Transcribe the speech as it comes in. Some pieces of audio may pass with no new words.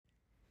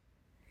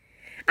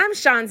I'm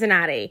Sean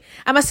Zanotti.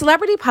 I'm a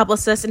celebrity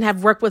publicist and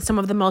have worked with some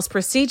of the most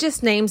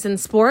prestigious names in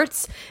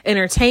sports,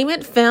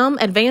 entertainment, film,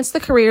 advanced the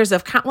careers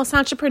of countless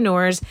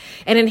entrepreneurs,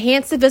 and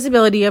enhanced the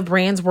visibility of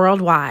brands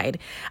worldwide.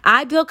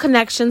 I build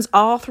connections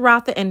all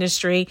throughout the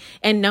industry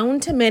and known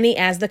to many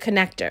as the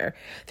connector.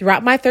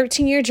 Throughout my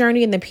 13-year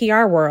journey in the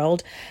PR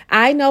world,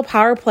 I know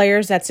power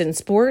players that's in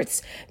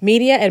sports,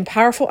 media, and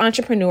powerful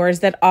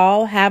entrepreneurs that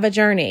all have a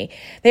journey.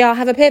 They all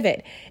have a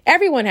pivot.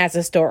 Everyone has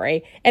a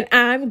story, and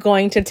I'm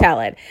going to tell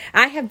it.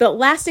 I have built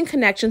lasting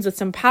connections with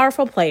some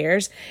powerful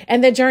players,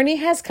 and the journey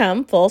has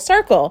come full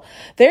circle.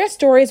 Their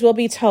stories will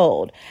be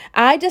told.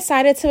 I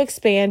decided to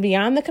expand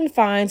beyond the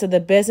confines of the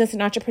business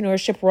and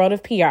entrepreneurship world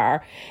of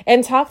PR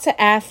and talk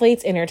to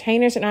athletes,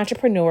 entertainers, and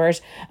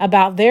entrepreneurs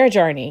about their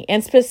journey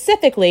and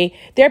specifically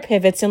their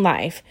pivots in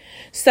life.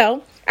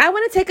 So, I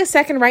want to take a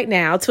second right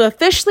now to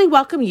officially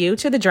welcome you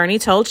to the Journey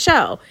Told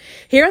show.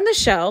 Here on the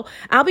show,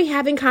 I'll be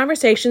having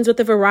conversations with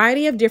a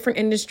variety of different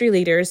industry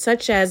leaders,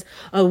 such as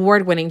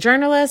award-winning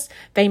journalists,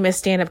 famous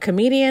stand-up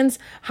comedians,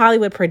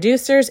 Hollywood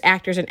producers,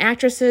 actors and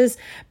actresses,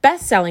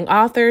 best-selling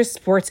authors,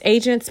 sports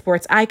agents,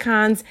 sports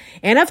icons,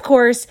 and of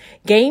course,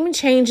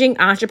 game-changing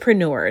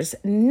entrepreneurs.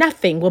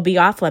 Nothing will be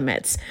off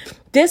limits.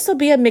 This will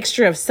be a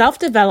mixture of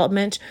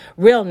self-development,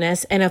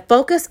 realness, and a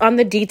focus on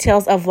the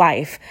details of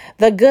life,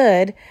 the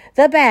good,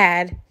 the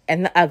bad,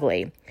 and the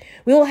ugly.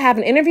 We will have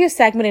an interview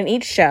segment in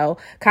each show,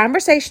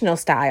 conversational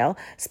style,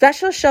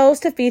 special shows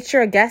to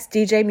feature a guest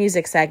DJ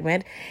music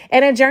segment,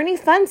 and a journey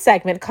fun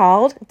segment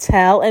called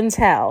Tell and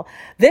Tell.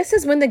 This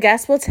is when the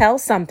guest will tell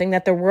something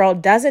that the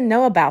world doesn't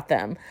know about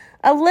them.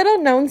 A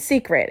little known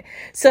secret.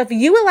 So if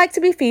you would like to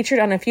be featured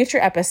on a future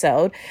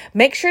episode,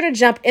 make sure to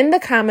jump in the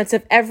comments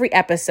of every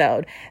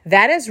episode.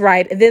 That is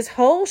right. This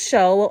whole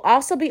show will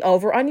also be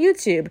over on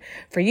YouTube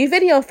for you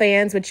video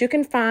fans, which you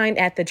can find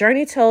at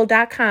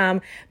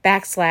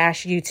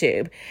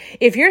thejourneytold.com/YouTube.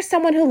 If you're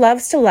someone who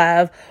loves to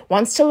love,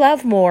 wants to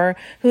love more,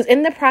 who's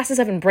in the process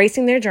of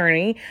embracing their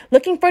journey,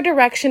 looking for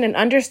direction and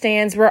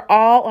understands we're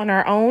all on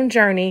our own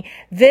journey,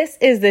 this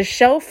is the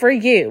show for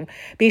you.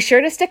 Be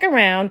sure to stick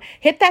around,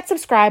 hit that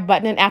subscribe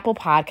button in Apple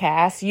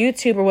Podcasts,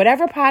 YouTube, or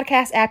whatever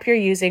podcast app you're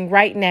using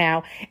right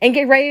now, and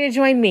get ready to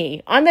join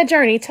me on the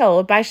Journey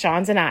Told by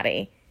Sean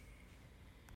Zanotti.